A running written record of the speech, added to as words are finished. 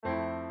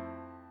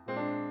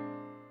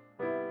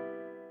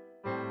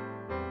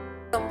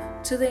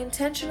to The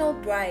Intentional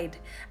Bride,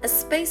 a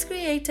space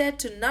created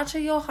to nurture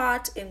your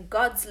heart in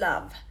God's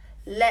love.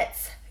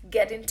 Let's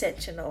get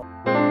intentional.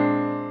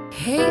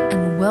 Hey,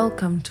 and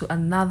welcome to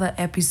another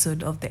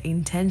episode of The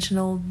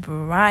Intentional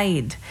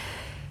Bride.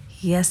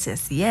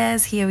 Yes,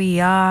 here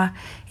we are.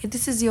 If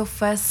this is your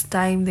first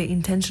time, The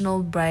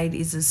Intentional Bride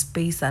is a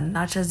space that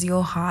nurtures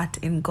your heart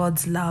in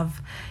God's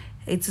love.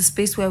 It's a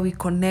space where we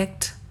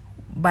connect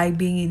by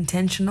being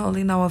intentional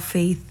in our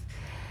faith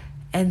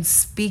and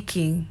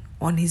speaking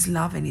on His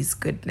love and His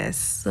goodness.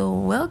 So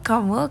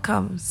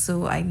welcome.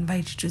 So I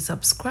invite you to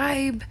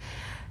subscribe,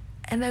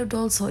 and I would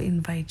also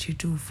invite you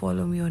to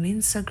follow me on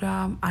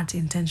Instagram at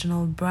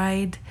Intentional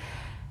Bride.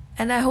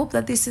 And I hope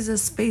that this is a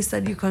space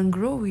that you can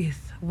grow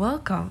with.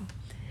 Welcome.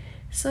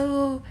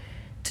 So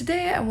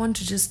today I want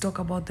to just talk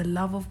about the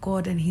love of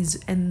God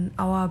and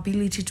our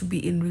ability to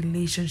be in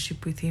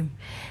relationship with Him.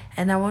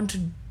 And I want to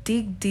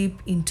dig deep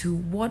into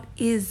what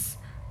is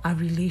a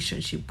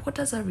relationship. What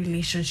does a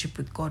relationship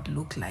with God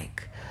look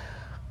like?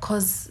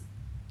 Because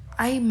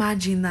I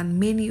imagine that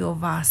many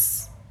of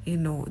us,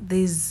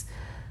 there's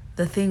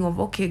the thing of,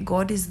 okay,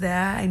 God is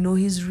there, I know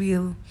He's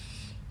real,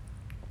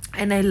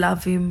 and I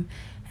love Him,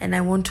 and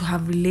I want to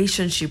have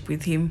relationship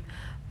with Him.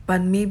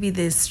 But maybe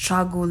the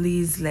struggle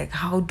is like,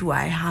 how do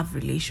I have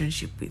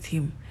relationship with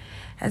Him?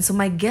 And so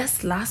my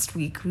guest last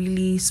week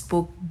really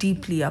spoke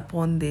deeply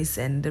upon this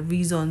and the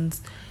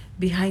reasons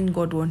behind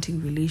God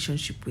wanting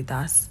relationship with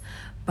us.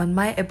 But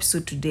my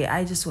episode today,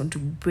 I just want to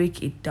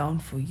break it down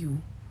for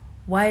you.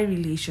 Why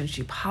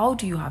relationship? How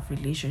do you have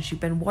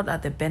relationship? And what are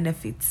the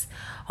benefits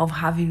of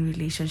having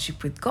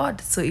relationship with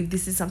God? So if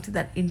this is something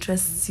that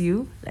interests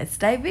you, let's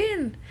dive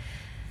in.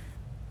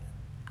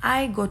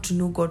 I got to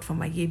know God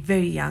from a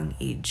very young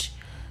age.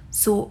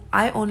 So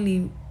I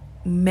only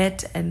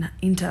met and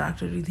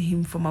interacted with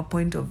Him from a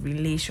point of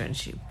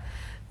relationship,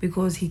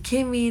 because He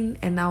came in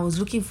and I was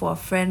looking for a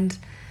friend,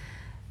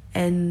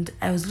 and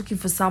I was looking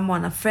for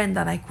a friend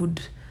that I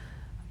could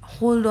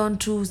hold on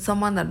to,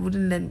 someone that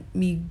wouldn't let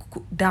me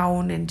go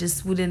down and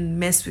just wouldn't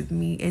mess with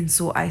me. And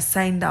so I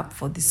signed up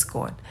for this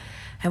God.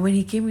 And when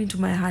He came into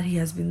my heart, He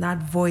has been that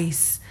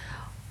voice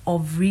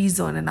of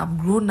reason, and I've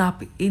grown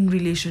up in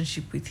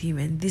relationship with Him,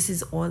 and this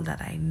is all that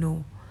I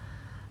know.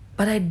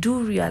 But I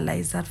do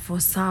realize that for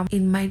some it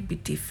might be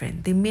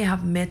different. They may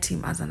have met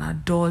Him as an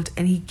adult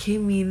and He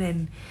came in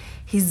and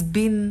He's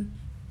been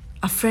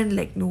a friend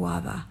like no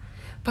other.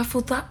 But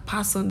for that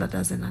person that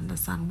doesn't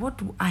understand, what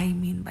do I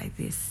mean by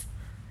this?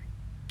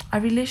 A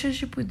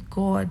relationship with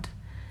God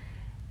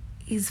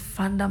is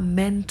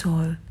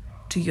fundamental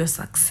to your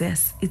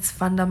success. It's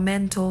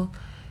fundamental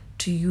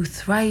to you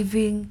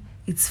thriving.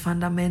 It's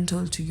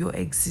fundamental to your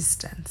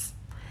existence.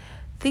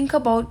 Think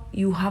about,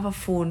 you have a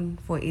phone,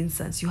 for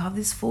instance. You have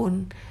this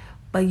phone,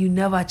 but you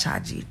never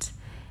charge it.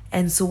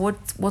 And so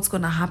what's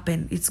going to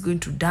happen? It's going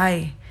to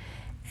die.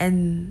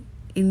 And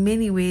in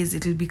many ways,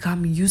 it will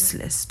become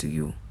useless to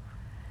you.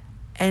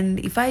 And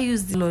if I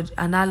use the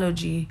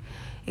analogy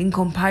in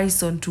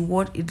comparison to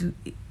what it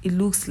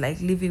looks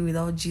like living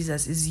without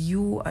Jesus, is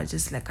you are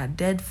just like a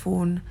dead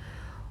phone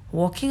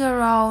walking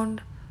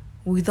around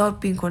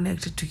without being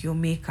connected to your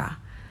Maker.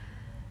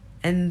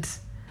 And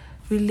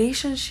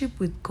relationship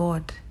with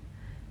God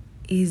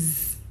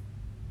is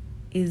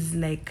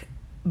like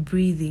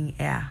breathing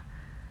air.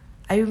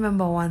 I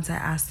remember once I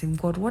asked Him,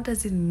 God, what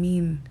does it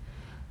mean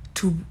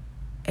to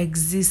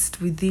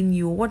exist within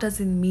You? What does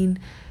it mean?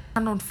 I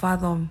cannot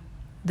fathom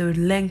the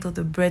length or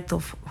the breadth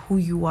of who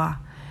You are.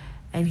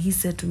 And He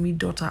said to me,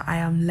 daughter, I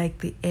am like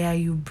the air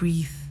you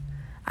breathe.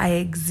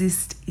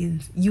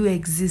 You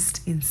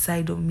exist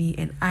inside of me,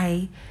 and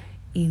I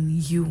in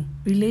you.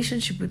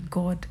 Relationship with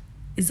God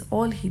is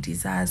all He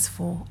desires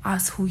for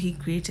us, who He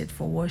created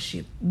for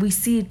worship. We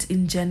see it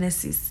in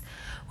Genesis,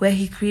 where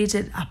He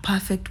created a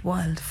perfect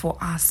world for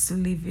us to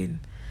live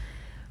in.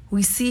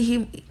 We see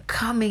Him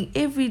coming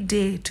every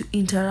day to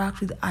interact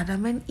with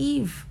Adam and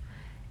Eve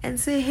and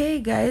say,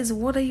 hey guys,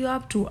 what are you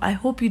up to? I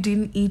hope you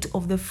didn't eat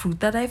of the fruit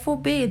that I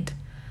forbade.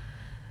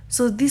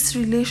 So this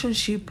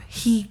relationship,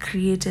 He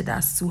created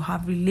us to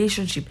have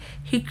relationship.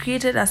 He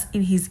created us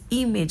in His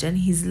image and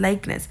His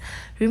likeness.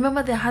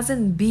 Remember, there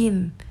hasn't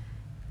been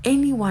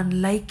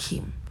anyone like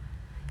Him.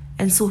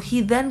 And so He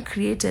then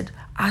created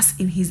us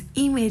in His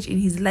image, in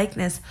His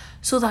likeness,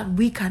 so that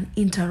we can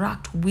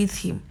interact with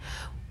Him.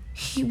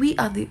 We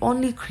are the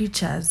only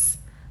creatures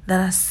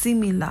that are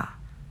similar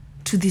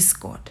to this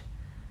God.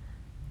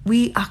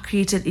 We are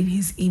created in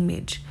His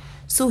image.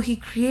 So He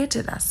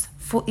created us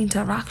for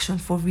interaction,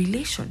 for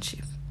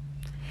relationship.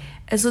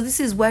 And so this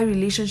is why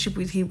relationship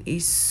with Him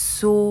is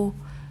so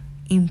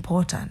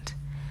important.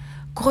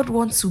 God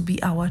wants to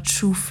be our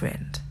true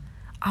friend,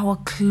 our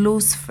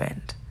close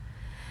friend.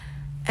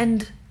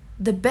 And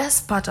the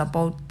best part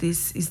about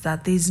this is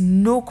that there is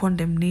no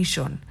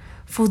condemnation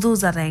for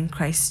those that are in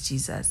Christ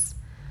Jesus.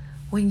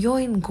 When you're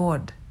in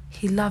God,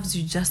 He loves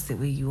you just the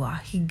way you are.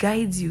 He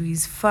guides you.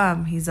 He's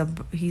firm. He's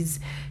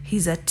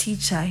a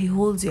teacher. He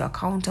holds you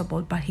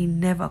accountable, but He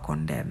never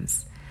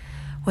condemns.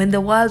 When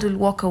the world will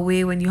walk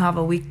away when you have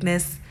a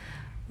weakness,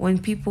 when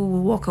people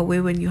will walk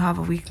away when you have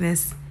a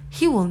weakness,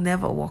 he will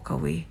never walk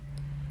away.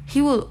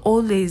 He will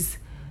always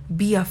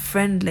be a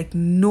friend like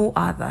no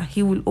other.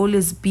 He is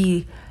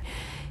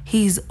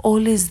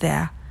always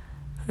there,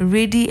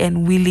 ready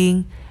and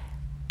willing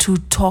to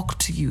talk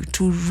to you,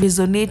 to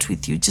resonate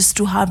with you, just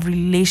to have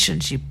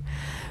relationship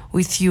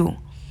with you.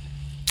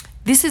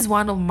 This is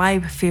one of my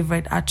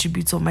favorite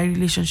attributes of my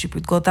relationship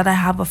with God, that I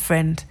have a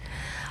friend.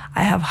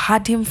 I have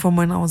had him from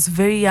when I was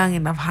very young,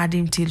 and I've had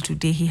him till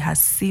today. He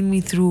has seen me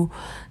through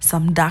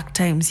some dark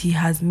times. He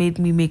has made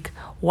me make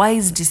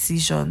wise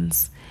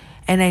decisions,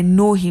 and I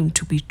know him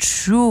to be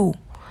true.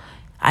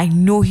 I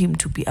know him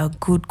to be a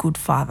good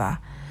father.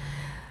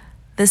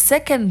 The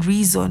second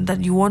reason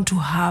that you want to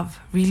have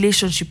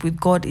relationship with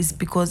God is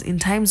because in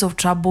times of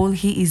trouble,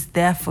 he is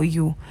there for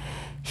you.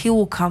 He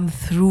will come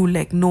through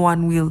like no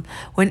one will.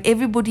 When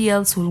everybody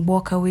else will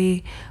walk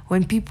away,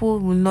 when people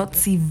will not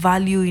see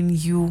value in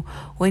you,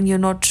 when you're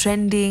not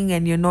trending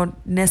and you're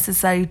not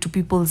necessary to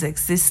people's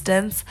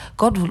existence,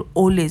 God will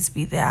always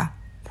be there.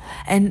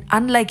 And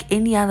unlike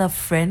any other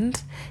friend,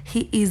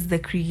 he is the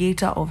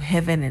creator of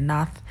heaven and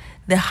earth.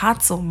 The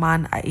hearts of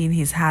man are in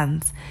his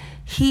hands.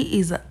 He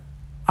is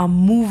a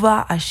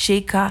mover, a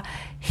shaker.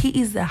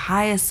 He is the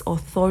highest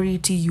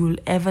authority you'll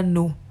ever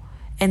know.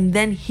 And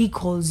then he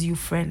calls you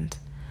friend.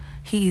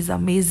 He is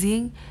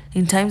amazing.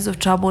 In times of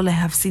trouble, I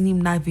have seen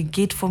him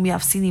navigate for me.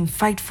 I've seen him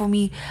fight for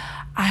me.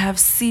 I have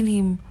seen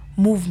him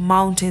move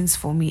mountains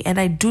for me. And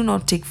I do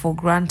not take for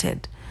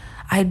granted.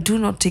 I do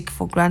not take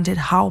for granted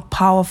how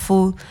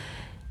powerful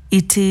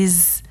it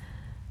is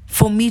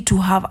for me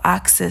to have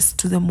access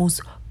to the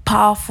most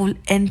powerful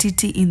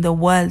entity in the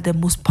world, the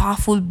most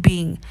powerful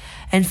being,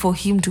 and for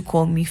him to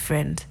call me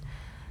friend.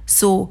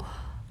 So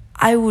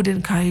I would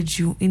encourage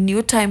you, in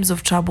your times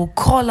of trouble,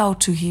 call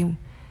out to him.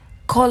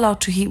 Call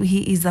out to him.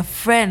 He is a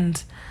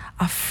friend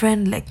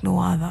like no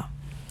other.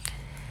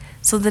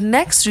 So the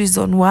next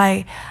reason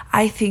why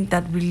I think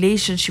that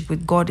relationship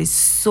with God is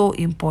so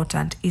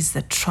important is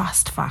the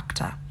trust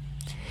factor.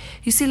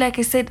 You see, like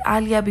I said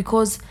earlier,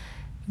 because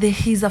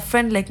he's a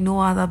friend like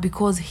no other,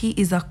 because he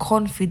is a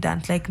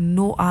confidant like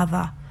no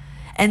other,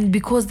 and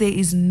because there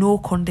is no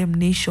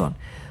condemnation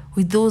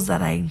with those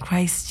that are in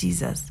Christ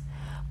Jesus.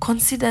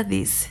 Consider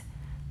this.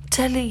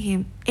 Telling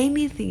him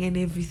anything and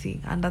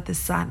everything under the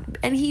sun.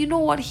 And you know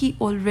what? He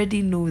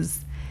already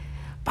knows.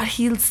 But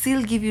he'll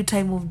still give you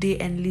time of day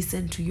and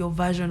listen to your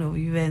version of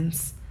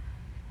events.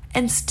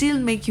 And still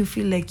make you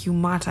feel like you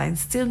matter. And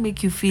still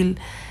make you feel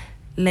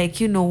like,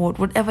 you know what,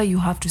 whatever you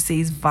have to say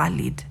is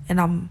valid.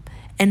 And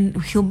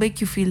he'll make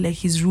you feel like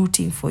he's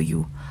rooting for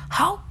you.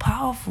 How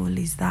powerful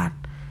is that?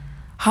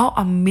 How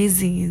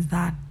amazing is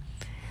that?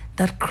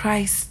 That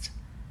Christ,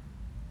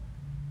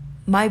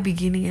 my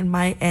beginning and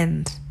my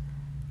end,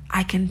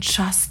 I can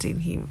trust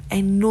in him.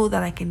 I know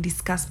that I can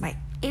discuss my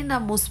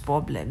innermost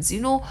problems. You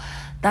know,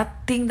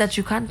 that thing that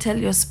you can't tell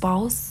your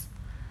spouse,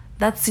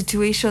 that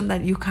situation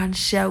that you can't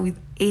share with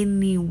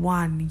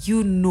anyone.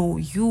 You know,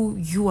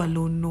 you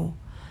alone know.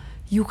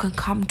 You can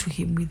come to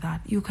him with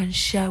that. You can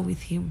share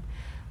with him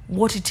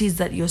what it is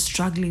that you're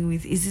struggling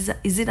with.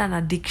 Is it an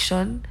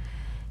addiction?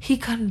 He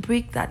can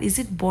break that. Is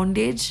it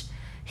bondage?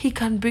 He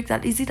can break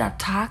that. Is it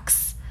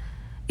attacks?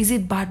 Is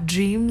it bad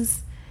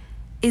dreams?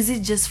 Is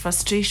it just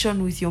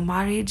frustration with your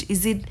marriage?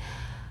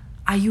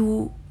 Are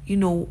you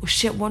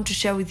want to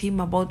share with him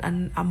about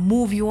a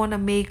move you want to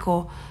make,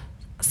 or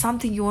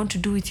something you want to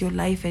do with your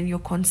life, and you're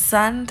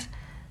concerned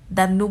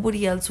that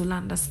nobody else will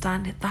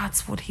understand?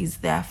 That's what he's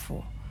there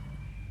for.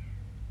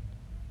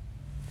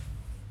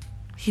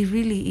 He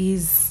really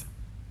is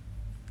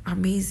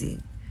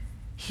amazing.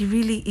 He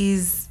really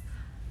is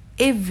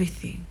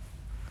everything.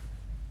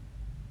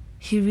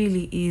 He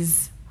really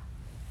is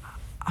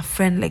a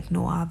friend like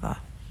no other.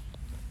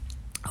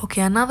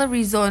 Okay, another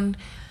reason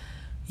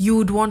you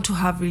would want to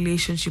have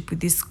relationship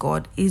with this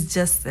God is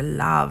just the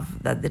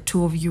love that the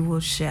two of you will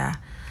share.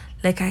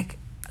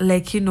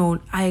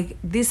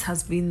 This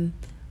has been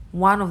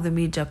one of the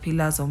major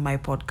pillars of my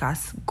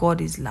podcast. God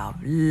is love.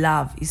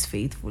 Love is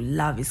faithful.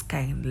 Love is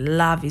kind.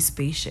 Love is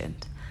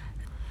patient.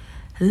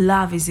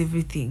 Love is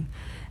everything.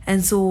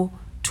 And so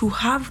to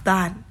have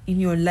that in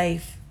your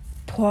life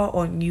pour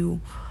on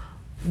you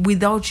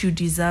without you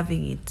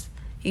deserving it.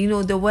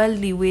 The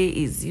worldly way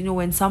is,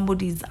 when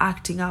somebody is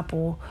acting up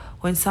or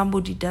when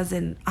somebody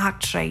doesn't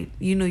act right,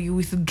 you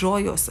withdraw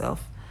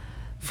yourself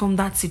from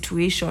that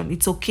situation.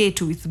 It's okay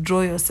to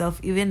withdraw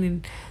yourself.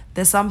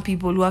 There's some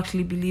people who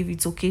actually believe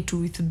it's okay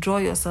to withdraw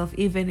yourself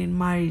even in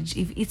marriage.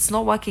 If it's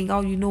not working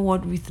out, you know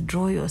what?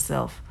 Withdraw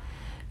yourself.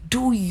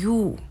 Do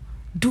you.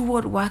 Do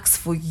what works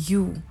for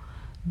you.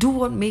 Do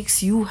what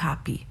makes you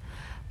happy.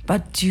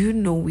 But do you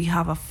know we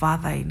have a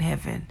Father in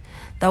heaven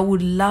that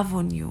would love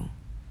on you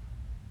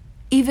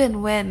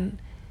even when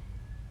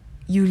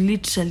you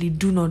literally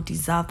do not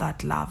deserve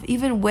that love,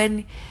 even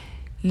when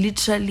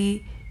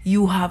literally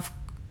you have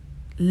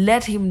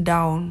let him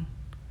down,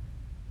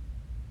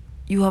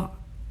 you have,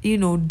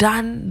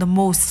 done the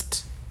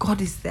most.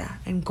 God is there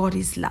and God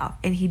is love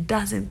and he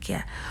doesn't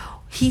care.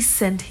 He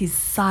sent his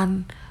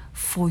son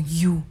for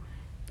you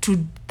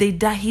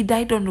He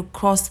died on the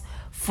cross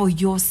for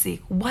your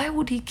sake. Why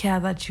would he care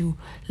that you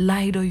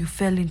lied or you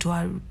fell into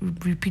a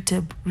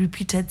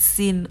repeated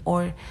sin,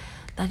 or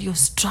that you're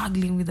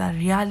struggling with a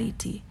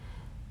reality?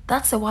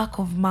 That's a work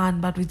of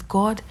man, but with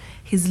God,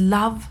 his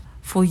love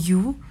for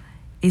you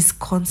is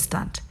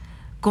constant.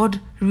 God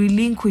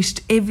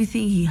relinquished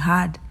everything he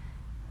had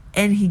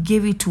and he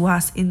gave it to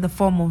us in the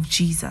form of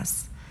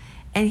Jesus.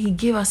 And he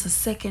gave us a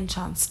second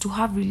chance to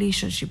have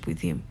relationship with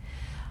him.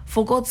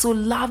 For God so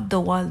loved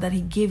the world that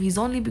he gave his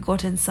only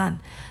begotten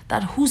Son,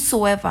 that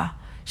whosoever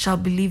shall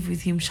believe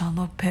with him shall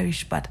not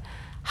perish but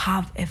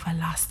have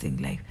everlasting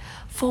life.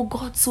 For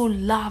God so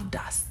loved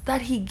us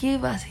that he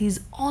gave us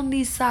his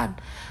only Son,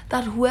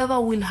 that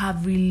whoever will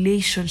have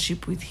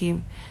relationship with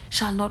him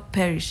shall not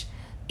perish.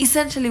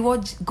 Essentially,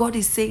 what God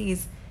is saying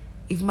is,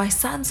 if my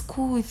Son's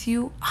cool with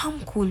you,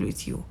 I'm cool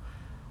with you.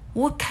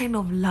 What kind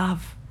of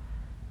love?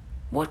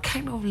 What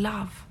kind of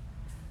love?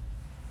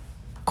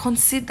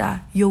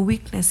 Consider your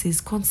weaknesses.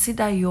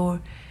 Consider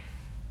your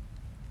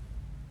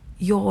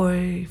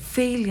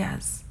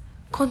failures.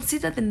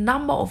 Consider the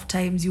number of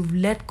times you've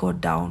let God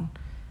down,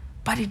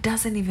 but it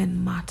doesn't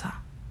even matter.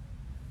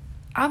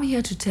 I'm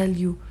here to tell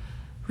you,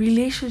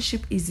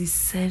 relationship is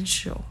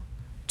essential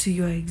to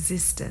your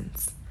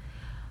existence.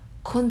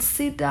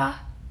 Consider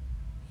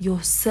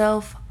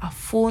yourself a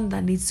phone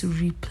that needs to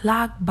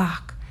replug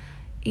back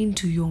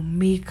into your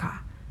maker.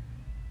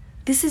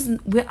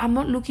 I'm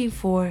not looking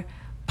for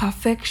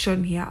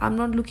perfection here. I'm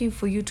not looking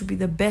for you to be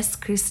the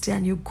best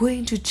Christian. You're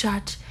going to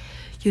church,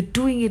 you're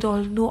doing it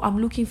all. No, I'm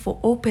looking for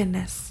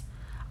openness.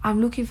 I'm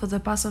looking for the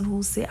person who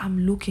will say,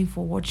 I'm looking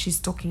for what she's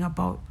talking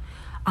about.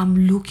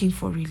 I'm looking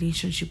for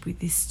relationship with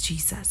this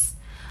Jesus.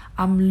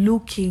 I'm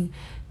looking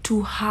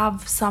to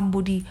have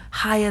somebody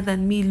higher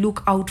than me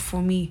look out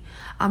for me.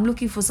 I'm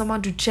looking for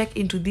someone to check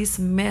into this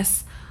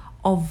mess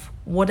of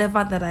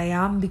whatever that I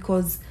am,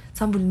 because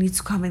somebody needs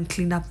to come and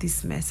clean up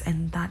this mess,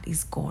 and that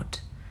is God.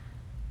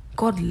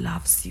 God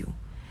loves you,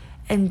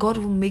 and God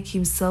will make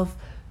himself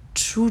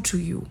true to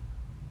you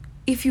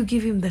if you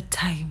give him the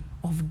time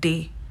of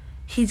day.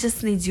 He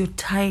just needs your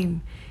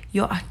time,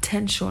 your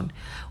attention.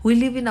 We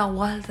live in a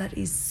world that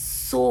is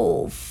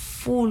so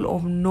full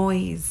of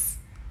noise.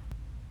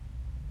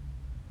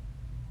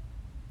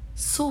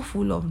 So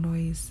full of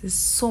noise. There's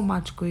so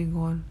much going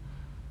on.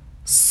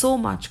 So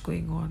much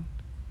going on.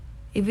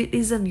 If it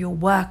isn't your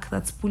work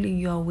that's pulling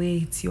you away,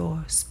 it's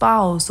your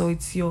spouse, or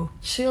it's your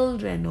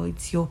children, or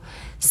it's your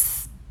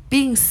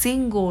being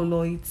single,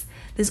 or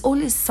there's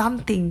always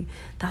something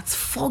that's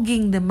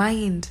fogging the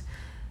mind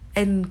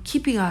and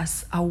keeping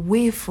us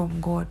away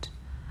from God.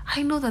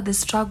 I know that the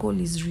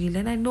struggle is real,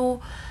 and I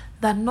know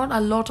that not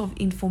a lot of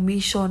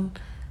information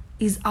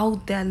is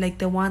out there like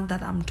the one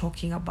that I'm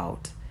talking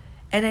about.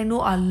 And I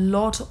know a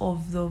lot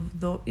of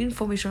the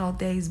information out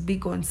there is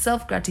big on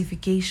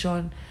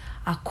self-gratification,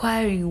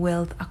 acquiring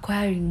wealth,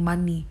 acquiring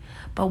money.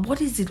 But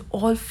what is it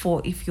all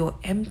for if you're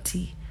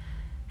empty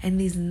and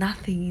there's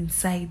nothing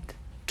inside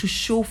to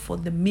show for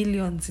the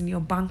millions in your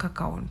bank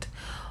account,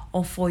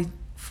 or for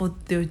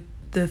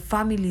the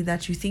family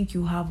that you think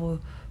you have, or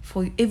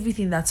for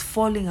everything that's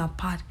falling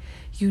apart?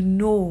 You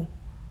know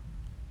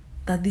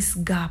that this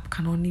gap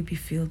can only be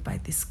filled by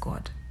this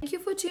God. Thank you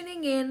for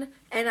tuning in,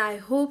 and I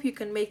hope you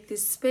can make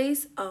this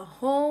space a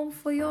home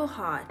for your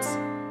heart.